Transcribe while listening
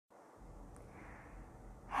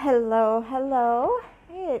Hello, hello.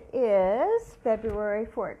 It is February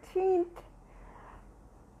 14th,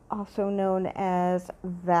 also known as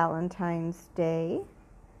Valentine's Day.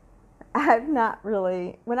 When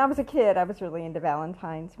I was a kid, I was really into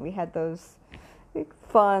Valentines. We had those big,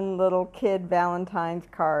 fun little kid Valentine's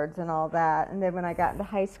cards and all that. And then when I got into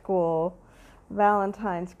high school,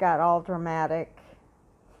 Valentine's got all dramatic.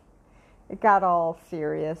 It got all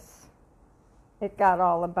serious. It got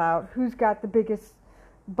all about who's got the biggest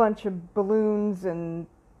bunch of balloons, and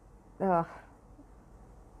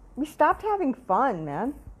we stopped having fun,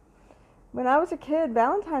 man. When I was a kid,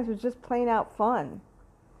 Valentine's was just plain out fun.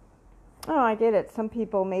 Oh, I get it. Some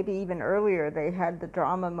people, maybe even earlier, they had the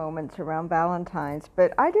drama moments around Valentine's,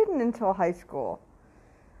 but I didn't until high school.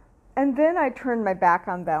 And then I turned my back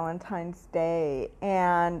on Valentine's Day,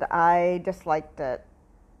 and I disliked it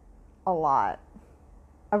a lot.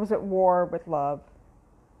 I was at war with love,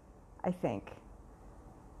 I think.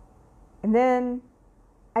 And then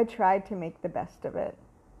I tried to make the best of it.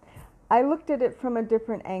 I looked at it from a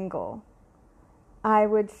different angle. I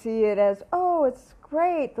would see it as, oh, it's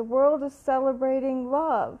great. The world is celebrating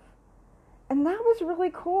love. And that was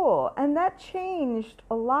really cool. And that changed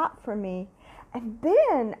a lot for me. And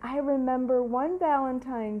then I remember one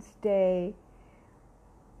Valentine's Day,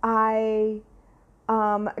 I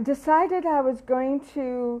decided I was going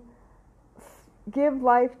to give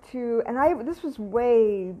life to, and this was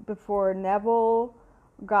way before Neville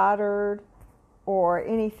Goddard or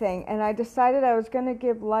anything, and I decided I was going to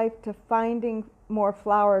give life to finding more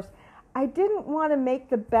flowers. I didn't want to make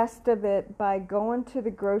the best of it by going to the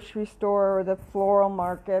grocery store or the floral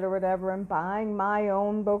market or whatever and buying my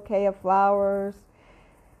own bouquet of flowers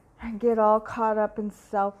and get all caught up in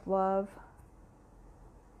self-love.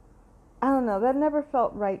 I don't know, that never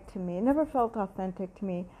felt right to me. It never felt authentic to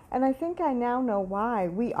me. And I think I now know why.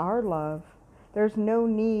 We are love. There's no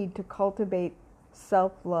need to cultivate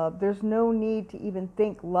self-love. There's no need to even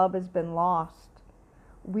think love has been lost.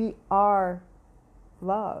 We are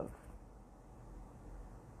love.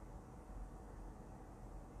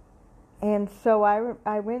 And so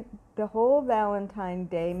I went the whole Valentine's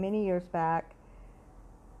Day many years back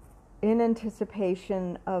in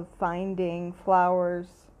anticipation of finding flowers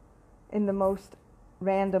in the most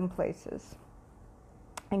random places.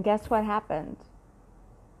 And guess what happened?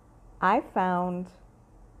 I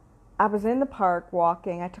was in the park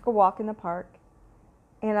walking. I took a walk in the park,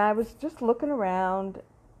 and I was just looking around.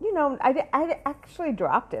 You know, I actually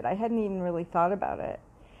dropped it. I hadn't even really thought about it.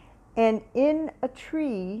 And in a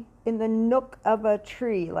tree, in the nook of a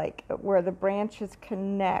tree, like where the branches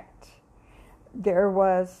connect, there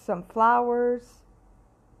was some flowers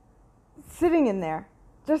sitting in there.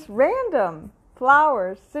 Just random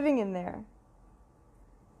flowers sitting in there.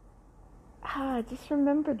 I just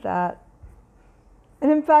remembered that.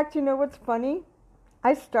 And in fact, you know what's funny?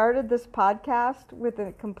 I started this podcast with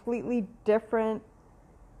a completely different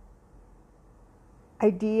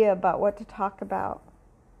idea about what to talk about.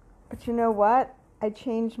 But you know what? I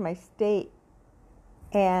changed my state.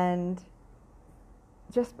 And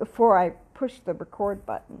just before I pushed the record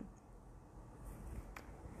button,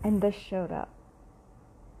 and this showed up.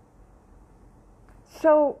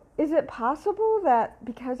 So, is it possible that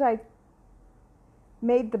because I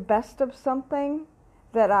made the best of something,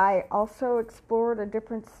 that I also explored a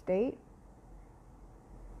different state?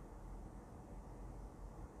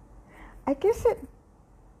 I guess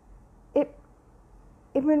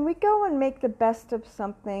when we go and make the best of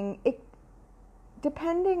something,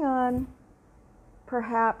 depending on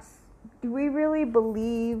perhaps, do we really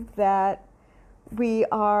believe that we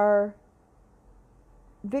are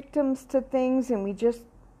victims to things and we just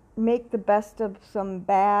make the best of some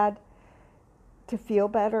bad to feel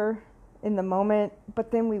better in the moment,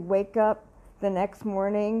 but then we wake up the next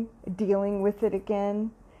morning dealing with it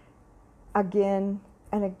again and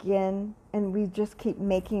again, and we just keep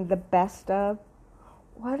making the best of?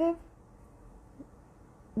 What if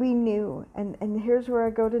we knew, and here's where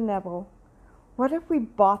I go to Neville, what if we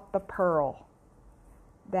bought the pearl,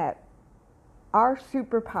 that our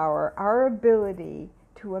superpower, our ability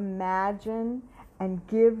to imagine and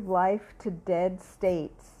give life to dead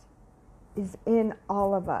states is in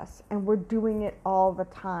all of us, and we're doing it all the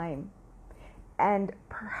time. And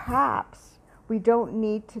perhaps we don't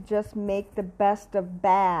need to just make the best of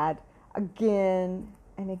bad again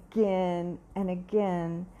and again and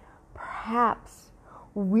again. Perhaps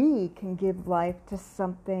we can give life to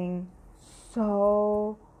something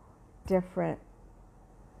so different,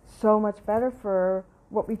 so much better for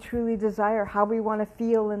what we truly desire, how we want to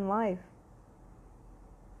feel in life.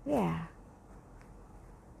 Yeah.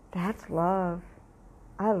 That's love.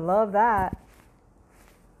 I love that.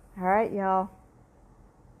 All right, y'all.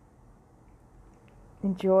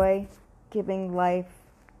 Enjoy giving life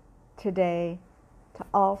today to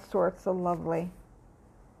all sorts of lovely.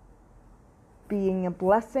 Being a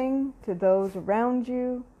blessing to those around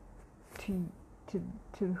you, to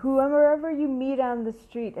whoever you meet on the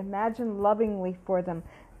street. Imagine lovingly for them.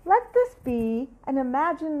 Let this be an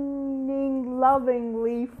imagining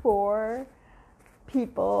lovingly for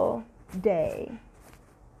people day.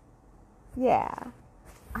 Yeah.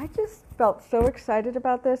 I just felt so excited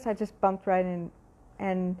about this. I just bumped right in.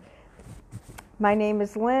 And my name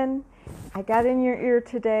is Lynn. I got in your ear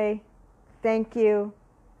today. Thank you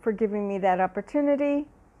for giving me that opportunity.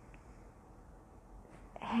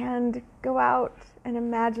 And go out and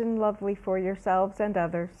imagine lovely for yourselves and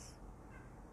others.